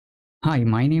Hi,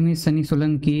 my name is Sunny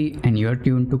Solanki and you are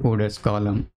tuned to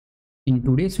CoderzColumn. In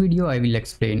today's video, I will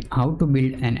explain how to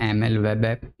build an ML web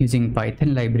app using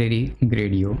Python library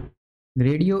Gradio.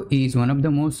 Gradio is one of the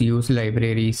most used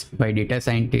libraries by data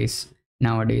scientists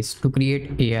nowadays to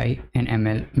create AI and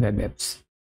ML web apps.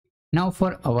 Now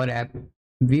for our app,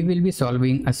 we will be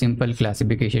solving a simple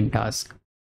classification task.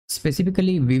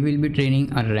 Specifically, we will be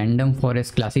training a random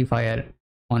forest classifier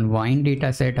on wine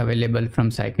dataset available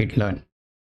from scikit-learn.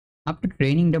 After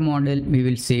training the model, we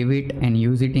will save it and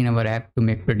use it in our app to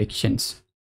make predictions.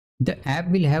 The app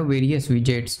will have various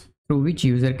widgets through which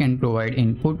user can provide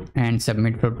input and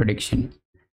submit for prediction.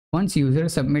 Once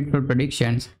users submit for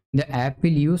predictions, the app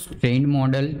will use trained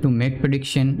model to make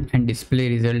prediction and display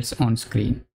results on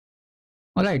screen.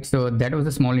 Alright, so that was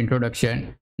a small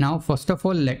introduction. Now first of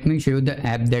all, let me show you the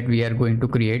app that we are going to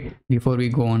create before we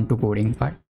go on to coding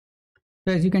part.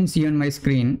 So as you can see on my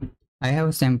screen, I have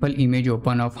a sample image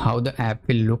open of how the app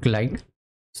will look like.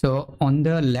 So on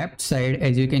the left side,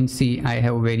 as you can see, I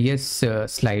have various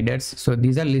sliders. So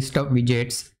these are list of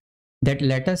widgets that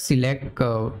let us select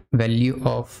value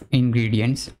of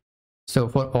ingredients. So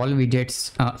for all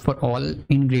widgets, for all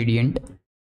ingredient,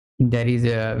 there is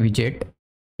a widget.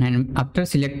 And after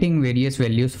selecting various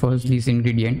values for this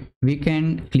ingredient, we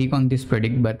can click on this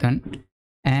predict button.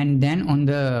 And then on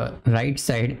the right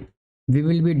side, we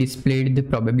will be displayed the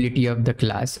probability of the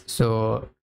class. So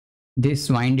this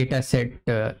wine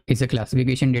dataset is a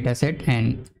classification dataset,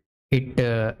 and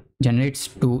it generates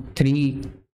three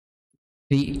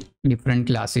different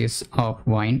classes of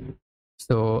wine.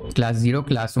 So class 0,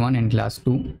 class 1 and class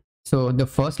 2. So the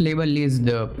first label is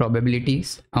the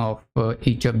probabilities of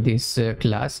each of this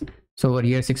class. So over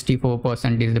here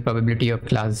 64% is the probability of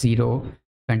class 0,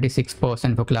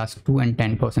 26% for class 2 and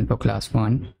 10% for class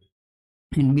 1.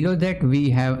 And below that we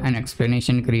have an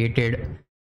explanation created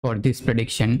for this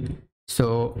prediction.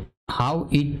 So how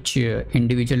each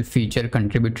individual feature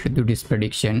contributed to this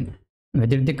prediction,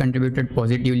 whether they contributed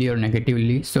positively or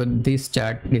negatively. So this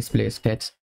chart displays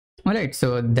that. Alright,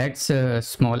 so that's a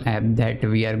small app that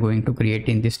we are going to create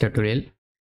in this tutorial.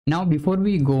 Now before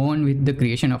we go on with the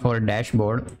creation of our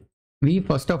dashboard, we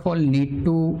first of all need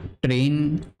to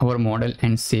train our model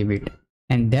and save it.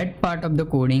 And that part of the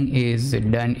coding is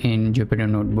done in Jupyter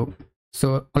Notebook.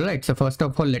 So alright, so first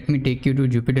of all, let me take you to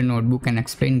Jupyter Notebook and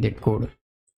explain that code.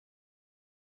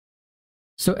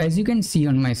 So as you can see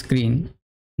on my screen,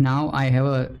 now I have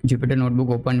a Jupyter Notebook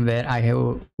open where I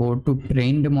have code to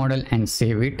train the model and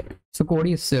save it. So code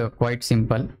is quite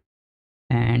simple.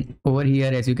 And over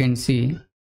here, as you can see,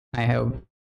 I have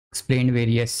explained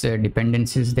various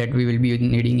dependencies that we will be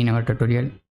needing in our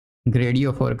tutorial.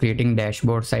 Gradio for creating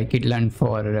dashboards, scikit-learn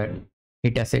for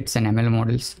datasets and ML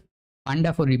models,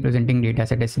 Panda for representing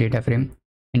dataset as data frame,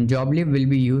 and joblib will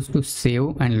be used to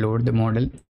save and load the model,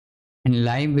 and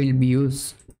live will be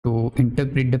used to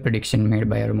interpret the prediction made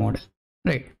by our model.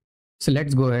 Right. So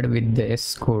let's go ahead with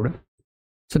this code.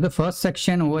 So the first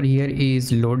section over here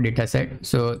is load dataset.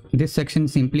 So this section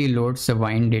simply loads a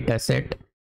wine dataset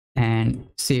and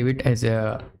save it as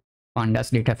a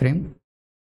pandas data frame.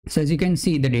 So as you can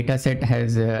see, the dataset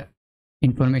has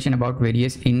information about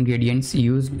various ingredients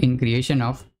used in creation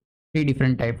of 3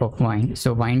 different type of wine.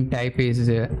 So wine type is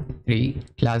 3,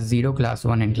 class 0, class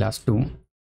 1 and class 2.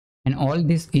 And all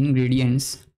these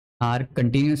ingredients are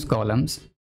continuous columns.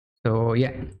 So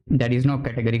yeah, there is no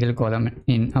categorical column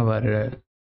in our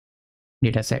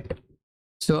dataset.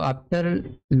 So after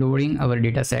loading our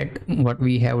dataset, what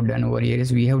we have done over here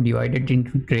is we have divided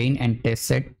into train and test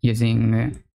set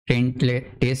using train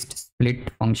test split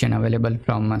function available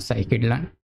from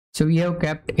scikit-learn. So we have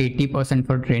kept 80%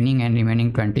 for training and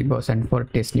remaining 20% for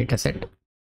test dataset.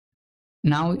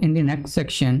 Now in the next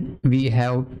section, we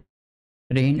have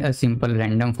trained a simple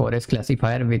random forest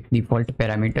classifier with default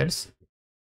parameters.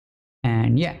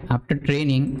 And yeah, after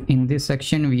training, in this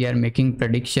section, we are making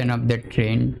prediction of the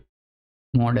trained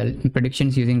model,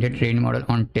 predictions using the trained model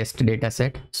on test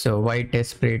dataset. So why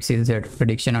test spreads is the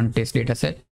prediction on test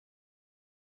dataset.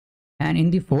 And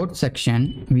in the fourth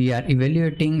section, we are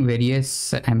evaluating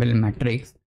various ML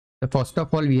metrics. So first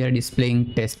of all, we are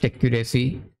displaying test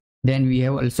accuracy. Then we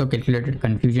have also calculated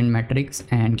confusion metrics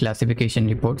and classification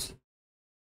reports.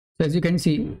 So as you can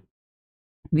see,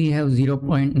 we have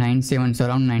 0.97, so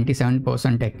around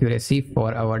 97% accuracy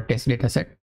for our test dataset.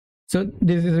 So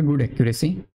this is a good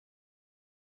accuracy.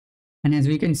 And as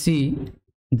we can see,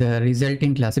 the result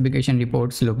in classification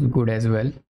reports looks good as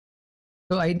well.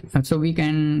 So we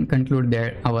can conclude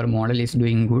that our model is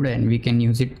doing good and we can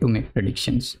use it to make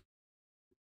predictions.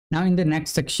 Now in the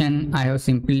next section, I have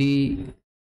simply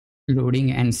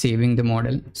loading and saving the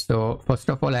model. So first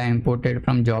of all, I imported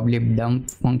from joblib dump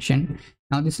function.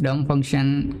 Now this dump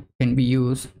function can be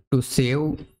used to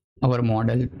save our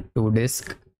model to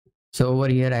disk. So over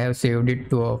here I have saved it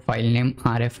to a file name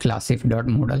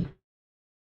rfclassif.model,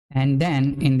 and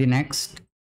then in the next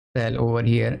cell over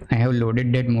here I have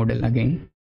loaded that model again,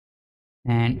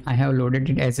 and I have loaded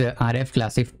it as a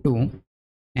rfclassif2.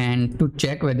 And to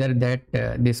check whether that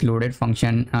this loaded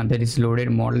function, that is loaded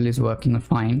model, is working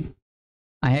fine,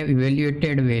 I have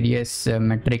evaluated various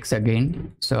metrics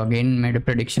again. So again made a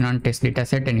prediction on test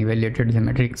dataset and evaluated the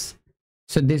metrics.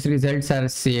 So these results are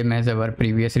same as our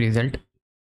previous result.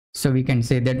 So we can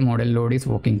say that model load is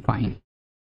working fine.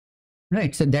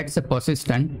 Right, so that's a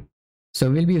persistent. So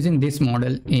we'll be using this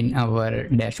model in our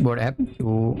dashboard app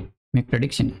to make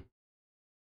prediction.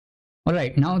 All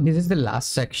right, now this is the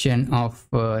last section of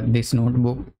this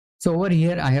notebook. So over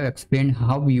here I have explained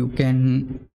how you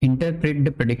can interpret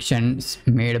the predictions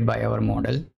made by our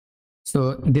model.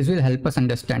 So this will help us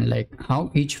understand like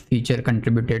how each feature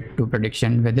contributed to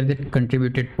prediction, whether it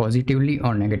contributed positively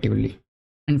or negatively.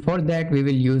 And for that we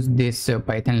will use this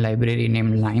Python library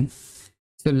named Lime.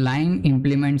 So Lime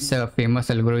implements a famous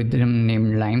algorithm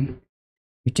named Lime,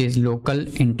 which is local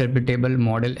interpretable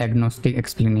model agnostic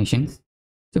explanations.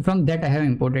 So from that I have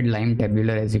imported Lime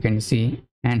tabular, as you can see.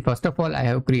 And first of all I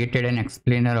have created an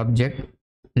explainer object,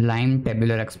 Lime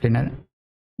tabular explainer.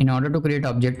 In order to create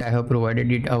object I have provided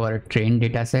it our train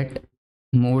dataset.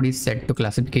 Mode is set to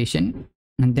classification,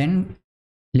 and then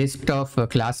list of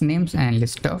class names and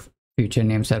list of future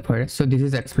names are provided. So this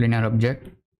is explainer object.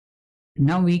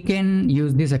 Now we can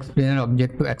use this explainer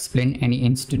object to explain any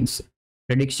instance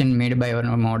prediction made by our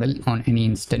model on any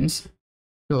instance.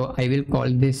 So I will call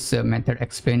this method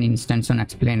explain instance on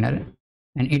explainer,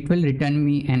 and it will return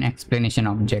me an explanation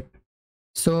object.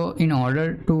 So in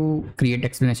order to create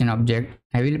explanation object,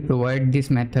 I will provide this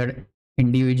method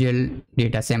individual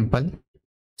data sample.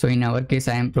 So in our case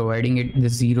I am providing it the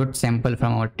zeroth sample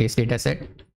from our test dataset,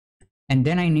 and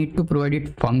then I need to provide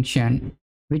it function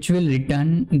which will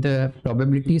return the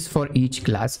probabilities for each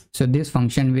class. So this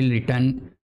function will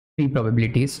return three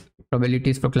probabilities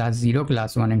for class 0,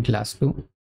 class 1 and class 2,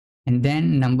 and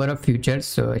then number of features.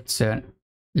 So it's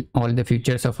all the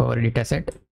features of our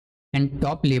dataset, and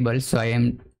top labels. So I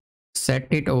am set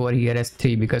it over here as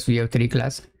 3 because we have 3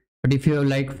 class. But if you have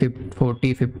like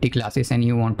 50 classes and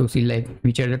you want to see like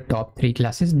which are the top 3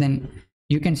 classes, then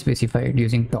you can specify it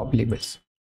using top labels.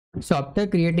 So after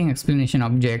creating explanation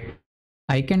object,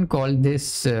 I can call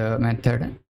this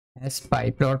method as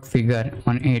pyplot figure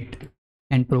on it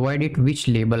and provide it which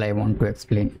label I want to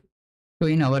explain. So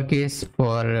in our case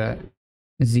for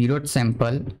zeroth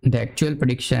sample, the actual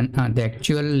prediction, the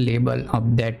actual label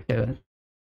of that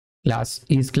class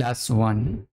is class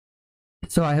 1.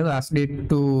 So I have asked it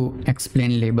to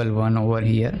explain label 1 over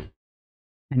here,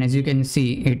 and as you can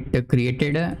see it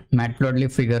created a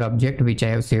matplotlib figure object which I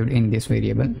have saved in this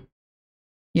variable.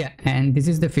 Yeah, and this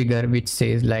is the figure which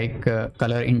says like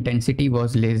color intensity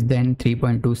was less than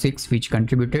 3.26, which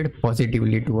contributed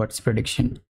positively towards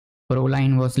prediction.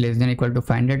 Proline was less than equal to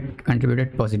 500,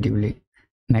 contributed positively.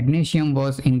 Magnesium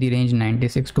was in the range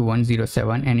 96 to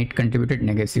 107 and it contributed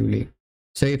negatively.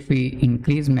 So if we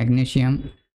increase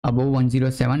magnesium above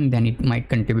 107, then it might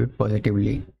contribute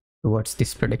positively towards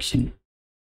this prediction.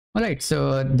 Alright,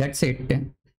 so that's it.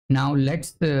 Now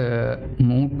let's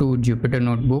move to Jupyter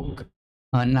Notebook.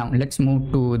 Now let's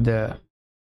move to the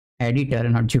editor,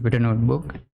 not Jupyter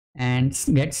Notebook, and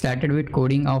get started with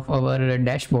coding of our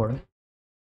dashboard.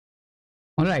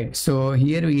 Alright, so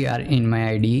here we are in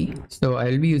my IDE. So I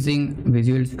will be using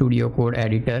Visual Studio Code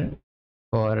Editor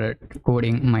for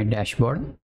coding my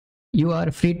dashboard. You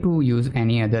are free to use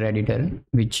any other editor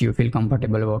which you feel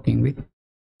comfortable working with.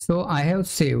 So I have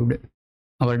saved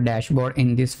our dashboard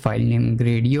in this file name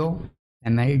Gradio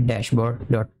ml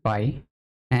dashboard.py,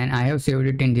 and I have saved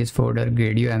it in this folder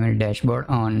Gradio ml dashboard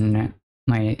on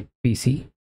my PC.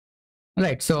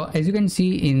 Alright, so as you can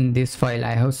see in this file,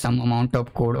 I have some amount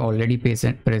of code already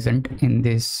present in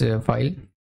this file.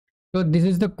 So this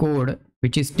is the code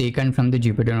which is taken from the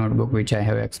Jupyter Notebook which I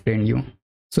have explained you.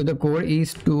 So the code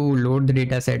is to load the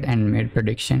dataset and made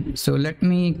prediction. So let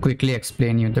me quickly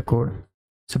explain you the code.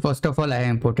 So first of all, I have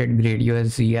imported Gradio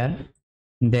as ZR.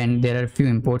 Then there are a few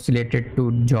imports related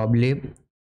to joblib,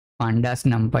 pandas,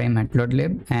 numpy,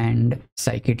 matplotlib, and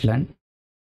scikit-learn.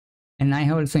 And I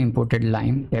have also imported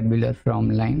Lime tabular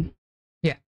from Lime.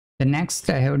 Yeah. The next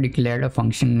I have declared a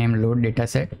function named load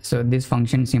dataset. So this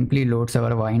function simply loads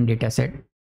our wine dataset.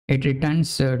 It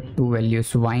returns two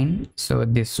values wine. So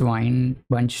this wine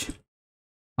bunch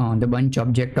the bunch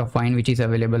object of wine which is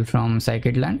available from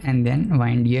scikit-learn, and then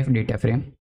winedf data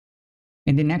frame.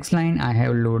 In the next line, I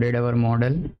have loaded our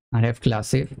model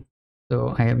rf-classif.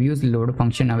 So I have used load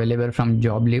function available from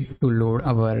joblib to load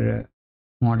our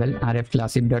model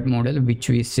rf-classif.model, which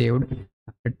we saved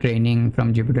after training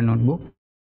from Jupyter Notebook.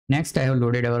 Next, I have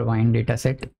loaded our wine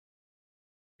dataset.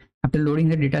 After loading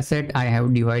the dataset, I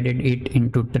have divided it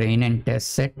into train and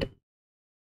test set.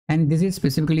 And this is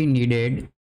specifically needed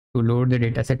to load the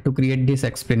dataset to create this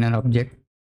explainer object.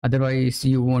 Otherwise,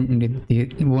 you won't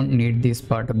need this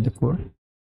part of the code.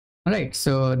 All right,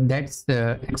 so that's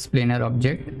the explainer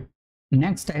object.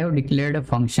 Next, I have declared a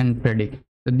function predict.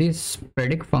 So this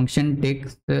predict function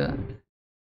takes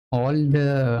all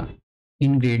the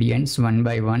ingredients one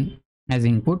by one as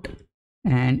input,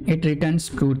 and it returns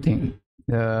two things: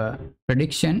 the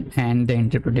prediction and the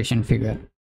interpretation figure.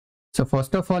 So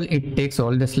first of all, it takes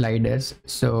all the sliders,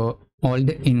 so all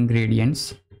the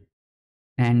ingredients,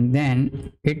 and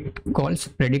then it calls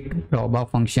predict proba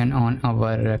function on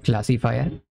our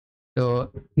classifier.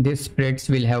 So this spreads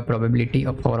will have probability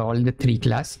for all the three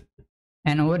class.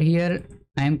 And over here,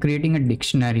 I am creating a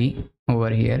dictionary over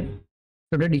here.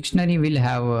 So the dictionary will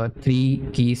have 3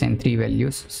 keys and 3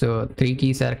 values. So 3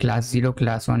 keys are class 0,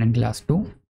 class 1 and class 2.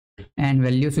 And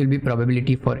values will be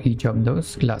probability for each of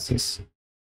those classes.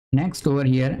 Next over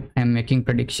here, I am making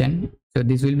prediction. So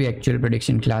this will be actual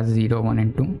prediction class 0, 1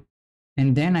 and 2.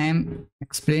 And then I am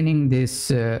explaining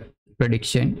this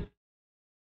prediction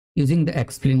using the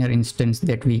explainer instance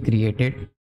that we created.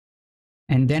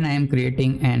 And then I am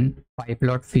creating an pie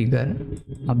plot figure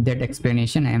of that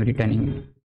explanation I am returning.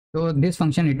 So this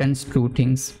function returns two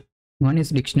things. One is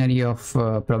dictionary of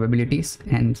probabilities,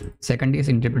 and second is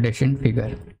interpretation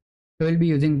figure. So we'll be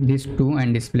using these two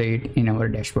and display it in our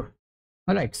dashboard.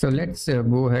 All right, so let's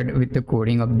go ahead with the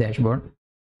coding of dashboard.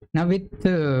 Now with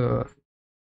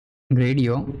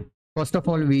Gradio, first of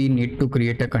all, we need to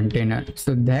create a container.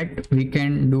 So that we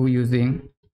can do using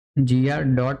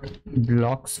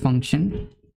gr.blocks function,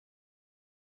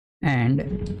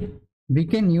 and we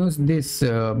can use this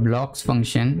blocks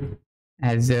function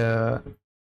as a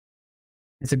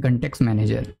context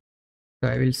manager. So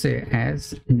I will say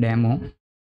as demo.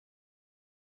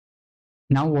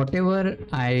 Now whatever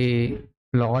I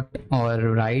plot or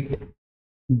write,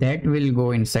 that will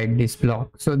go inside this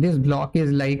block. So this block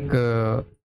is like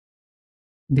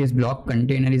this block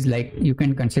container is like, you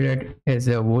can consider it as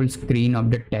a whole screen of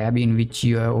the tab in which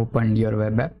you have opened your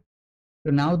web app.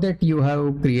 So now that you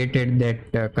have created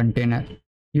that container,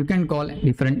 you can call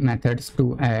different methods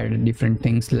to add different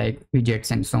things like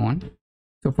widgets and so on.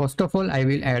 So first of all, I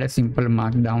will add a simple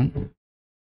markdown.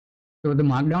 So the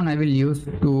markdown I will use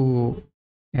to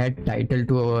add title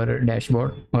to our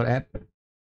dashboard or app.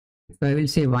 So I will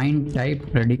say wine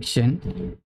type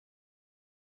prediction,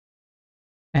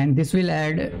 and this will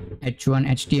add h1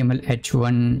 HTML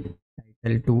h1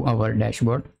 title to our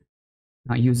dashboard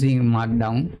using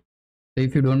markdown. So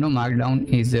if you don't know, markdown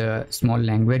is a small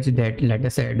language that let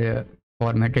us add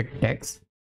formatted text.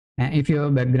 And if you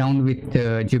have a background with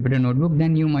Jupyter Notebook,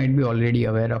 then you might be already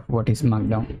aware of what is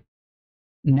markdown.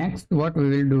 Next, what we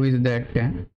will do is that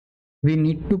we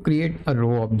need to create a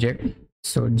row object.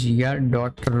 So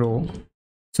gr.row.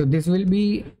 So this will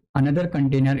be another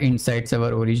container inside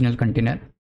our original container,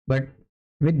 but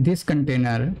with this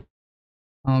container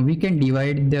we can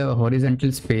divide the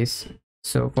horizontal space.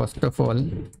 So first of all,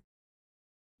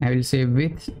 I will say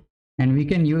width, and we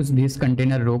can use this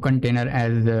container row container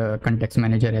as a context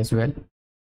manager as well.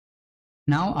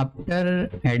 Now after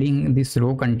adding this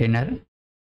row container,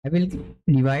 I will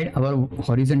divide our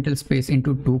horizontal space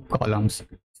into 2 columns.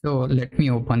 So let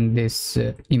me open this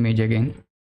image again.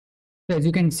 So as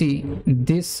you can see,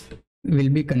 this will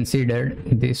be considered,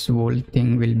 this whole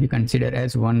thing will be considered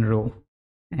as one row,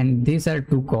 and these are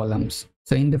 2 columns.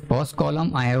 So in the first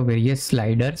column, I have various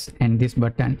sliders and this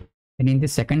button, and in the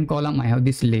second column, I have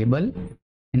this label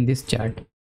and this chart.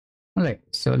 All right,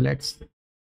 so let's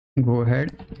go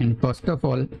ahead and first of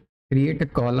all create a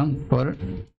column for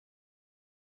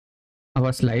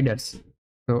our sliders.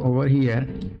 So over here,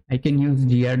 I can use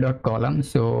gr.column.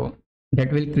 So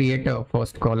that will create a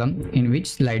first column in which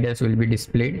sliders will be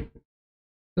displayed.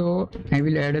 So I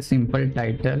will add a simple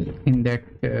title in that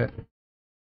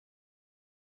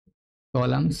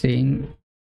column saying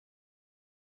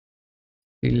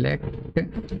select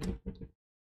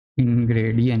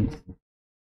ingredients.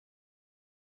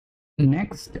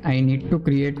 Next, I need to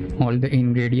create all the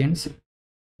ingredients.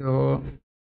 So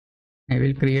I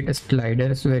will create a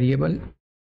sliders variable.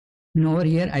 And over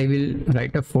here, I will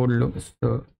write a for loop.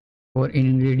 So for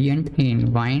ingredient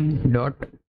in wine dot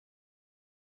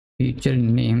feature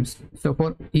names. So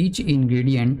for each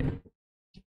ingredient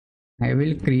I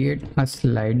will create a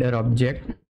slider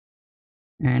object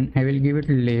and I will give it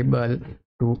label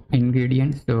to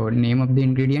ingredient, so name of the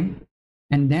ingredient,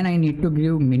 and then I need to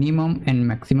give minimum and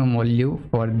maximum value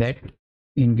for that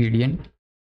ingredient.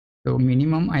 So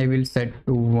minimum I will set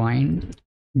to wine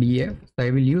df, so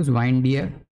I will use wine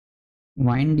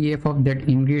df of that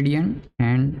ingredient,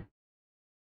 and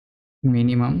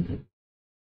minimum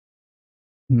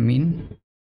min,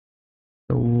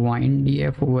 so wine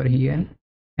df over here,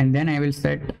 and then I will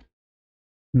set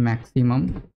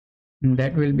maximum, and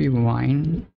that will be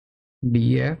wine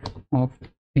df of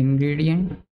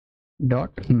ingredient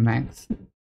dot max.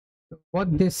 So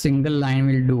what this single line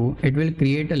will do, it will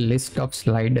create a list of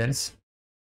sliders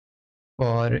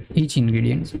for each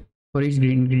ingredient. For each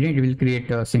ingredient it will create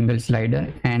a single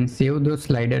slider and save those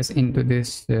sliders into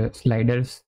this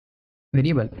sliders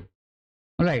variable.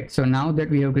 Alright, so now that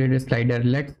we have created a slider,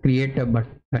 let's create a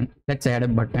button. Let's add a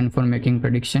button for making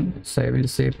prediction. So I will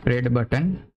say pred button,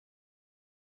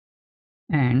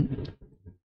 and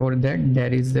for that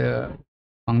there is the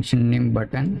function name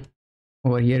button.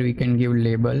 Over here we can give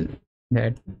label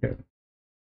that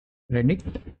predict.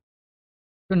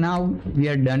 So now we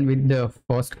are done with the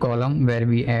first column where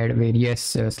we add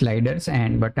various sliders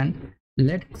and button.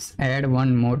 Let's add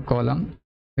one more column,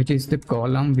 which is the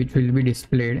column which will be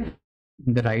displayed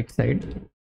in the right side.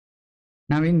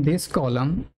 Now in this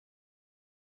column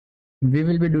we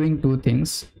will be doing two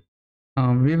things.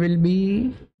 We will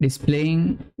be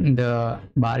displaying the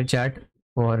bar chart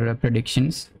for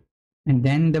predictions and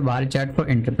then the bar chart for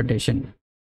interpretation.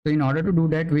 So in order to do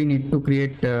that, we need to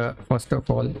create first of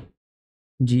all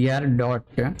gr dot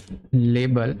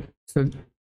label. So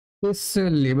this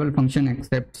label function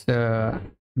accepts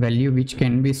value which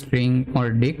can be string or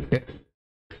dict.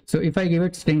 So if I give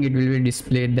it string, it will be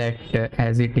displayed that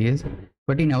as it is,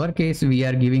 but in our case we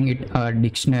are giving it a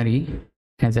dictionary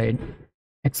as I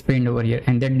explained over here,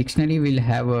 and that dictionary will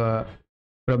have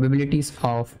probabilities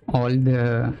of all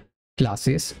the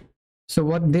classes. So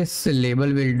what this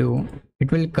label will do,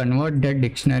 it will convert that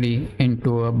dictionary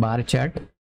into a bar chart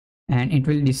and it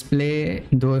will display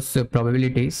those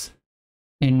probabilities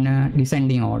in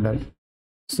descending order.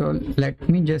 So let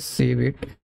me just save it,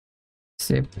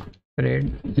 save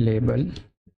pred label.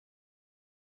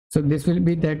 So this will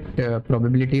be that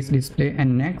probabilities display,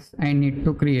 and next I need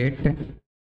to create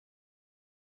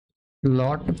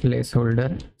plot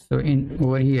placeholder. So in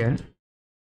over here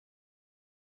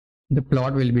the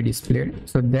plot will be displayed,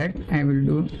 so that I will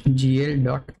do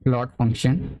gl.plot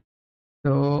function.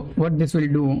 So what this will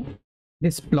do,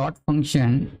 this plot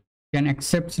function can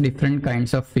accept different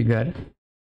kinds of figure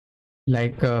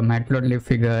like matplotlib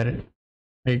figure,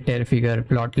 altair figure,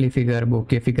 plotly figure,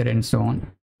 bokeh figure, and so on.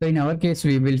 So in our case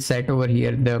we will set over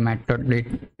here the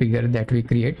matplotlib figure that we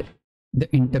create,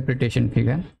 the interpretation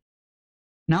figure.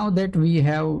 Now that we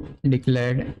have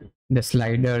declared the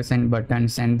sliders and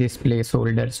buttons and these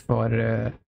placeholders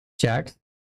for charts,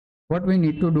 what we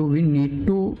need to do, we need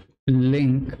to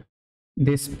link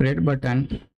this pred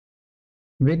button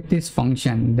with this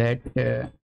function that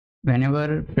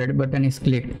whenever pred button is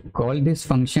clicked, call this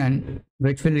function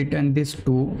which will return these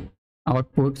two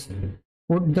outputs.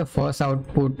 Put the first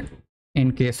output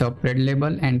in case of pred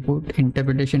label and put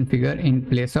interpretation figure in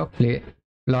place of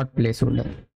plot placeholder.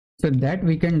 So that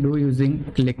we can do using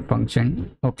click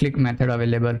function or click method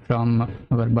available from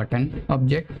our button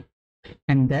object,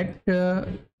 and that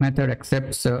method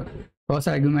accepts first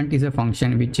argument is a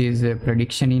function which is a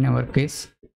prediction in our case.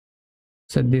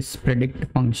 So this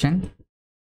predict function.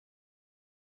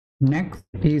 Next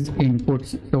is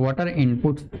inputs. So what are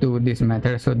inputs to this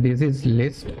method? So this is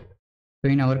list. So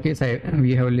in our case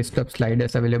we have a list of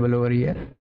sliders available over here.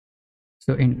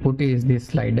 So input is these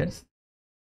sliders.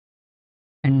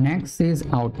 And next is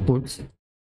outputs.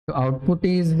 So output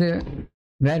is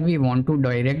where we want to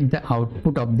direct the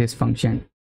output of this function.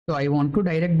 So I want to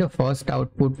direct the first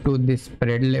output to this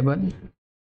pred label,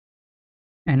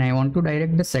 and I want to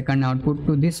direct the second output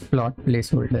to this plot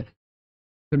placeholder.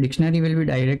 So dictionary will be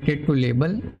directed to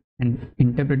label and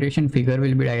interpretation figure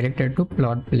will be directed to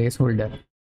plot placeholder.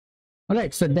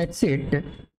 Alright, so that's it.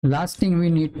 Last thing we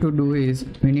need to do is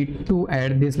we need to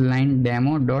add this line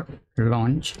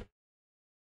demo.launch.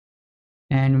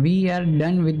 And we are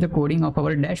done with the coding of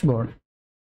our dashboard.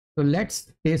 So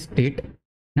let's test it.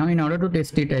 Now in order to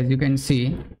test it, as you can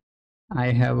see, I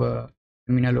have a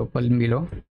terminal open below.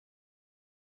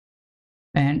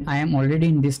 And I am already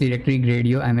in this directory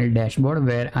Gradio ML dashboard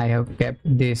where I have kept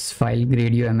this file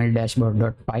Gradio ML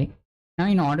dashboard.py. Now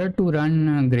in order to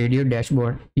run Gradio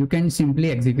dashboard, you can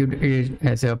simply execute it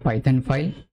as a Python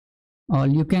file, or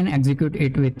you can execute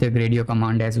it with the Gradio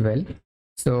command as well.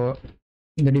 So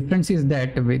the difference is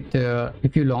that with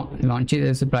if you launch it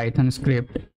as a Python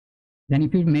script, then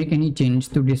if you make any change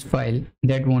to this file,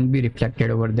 that won't be reflected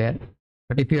over there.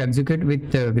 But if you execute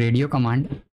with the Gradio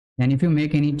command, then if you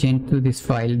make any change to this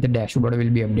file, the dashboard will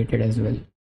be updated as well.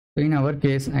 So in our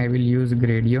case, I will use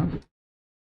Gradio.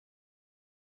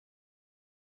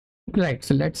 Right,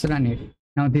 so let's run it.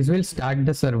 Now this will start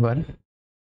the server,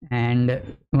 and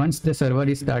once the server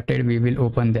is started, we will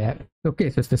open the app. Okay,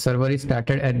 so the server is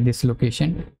started at this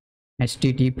location,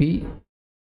 http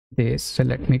this. So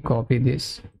let me copy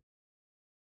this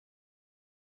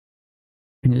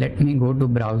and let me go to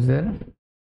browser.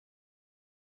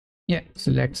 Yeah,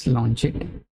 so let's launch it.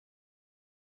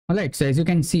 All right, so as you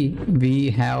can see, we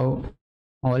have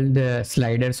all the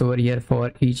sliders over here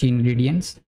for each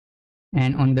ingredients,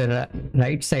 and on the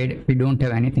right side we don't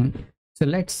have anything. So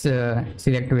let's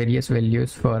select various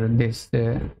values for this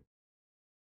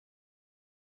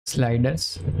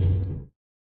sliders.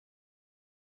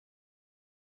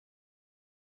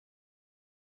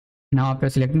 Now after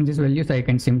selecting these values, I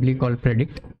can simply call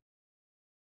predict.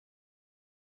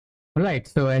 All right,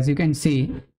 so as you can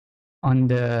see, on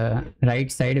the right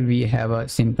side we have a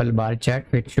simple bar chart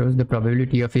which shows the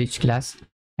probability of each class,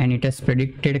 and it has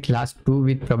predicted class 2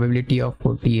 with probability of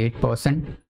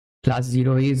 48%, class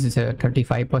 0 is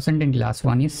 35%, and class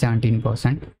 1 is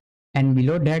 17%. And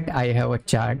below that I have a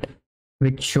chart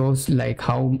which shows like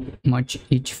how much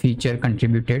each feature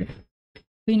contributed.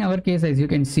 In our case, as you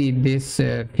can see, this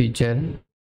feature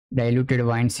diluted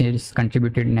wine sales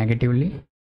contributed negatively.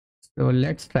 So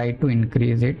let's try to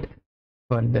increase it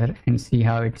further and see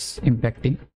how it's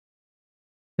impacting.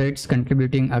 So it's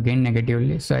contributing again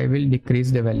negatively, so I will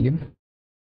decrease the value.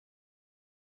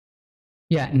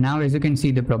 Yeah, now as you can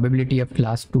see, the probability of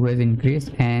class 2 has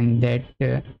increased, and that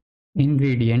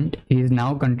ingredient is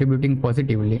now contributing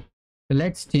positively. So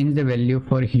let's change the value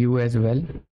for hue as well.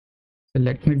 So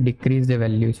let me decrease the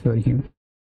values for hue.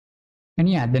 And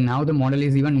yeah, now the model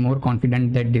is even more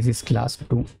confident that this is class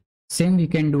 2. Same we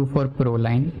can do for pro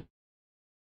line.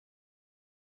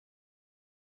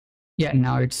 Yeah,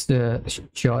 now it's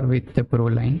sure with the pro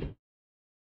line.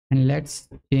 And let's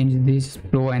change this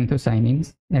pro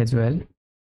anthocyanins as well.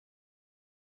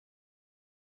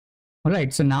 All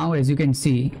right, so now as you can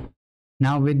see,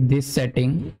 now with this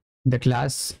setting, the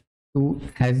class 2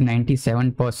 has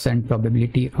 97%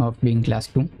 probability of being class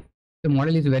 2. The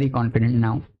model is very confident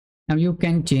now. Now you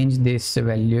can change these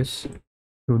values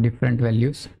to different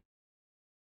values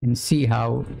and see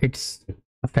how it's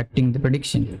affecting the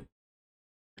prediction.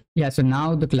 Yeah, so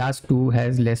now the class 2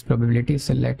 has less probability.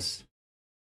 So let's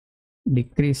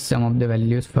decrease some of the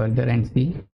values further and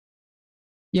see.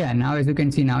 Yeah, now as you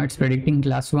can see, now it's predicting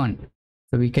class 1.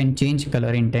 So we can change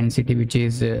color intensity, which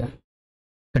is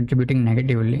contributing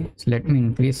negatively. So let me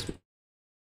increase.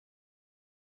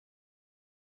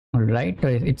 All right,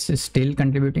 it's still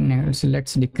contributing negative. So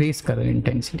let's decrease color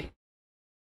intensity.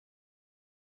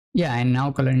 Yeah, and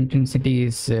now color intensity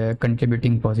is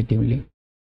contributing positively.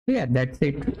 So yeah, that's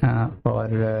it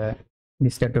for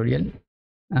this tutorial.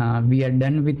 We are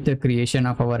done with the creation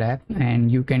of our app, and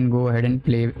you can go ahead and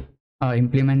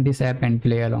implement this app and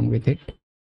play along with it.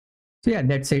 So yeah,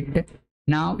 that's it.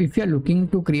 Now, if you're looking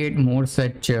to create more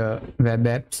such web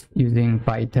apps using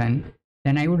Python,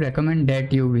 then I would recommend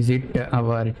that you visit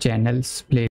our channel's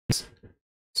playlist.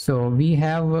 So we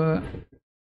have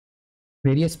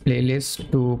various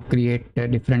playlists to create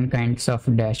different kinds of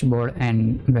dashboard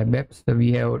and web apps. So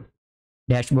we have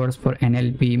dashboards for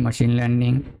NLP, machine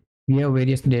learning. We have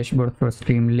various dashboards for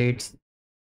Streamlets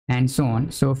and so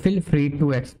on. So feel free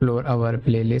to explore our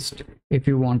playlist if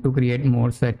you want to create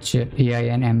more such AI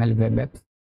and ML web apps.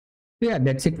 So yeah,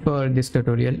 that's it for this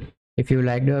tutorial. If you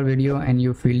liked our video and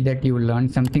you feel that you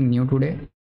learned something new today,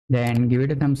 then give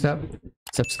it a thumbs up,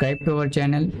 subscribe to our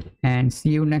channel, and see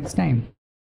you next time.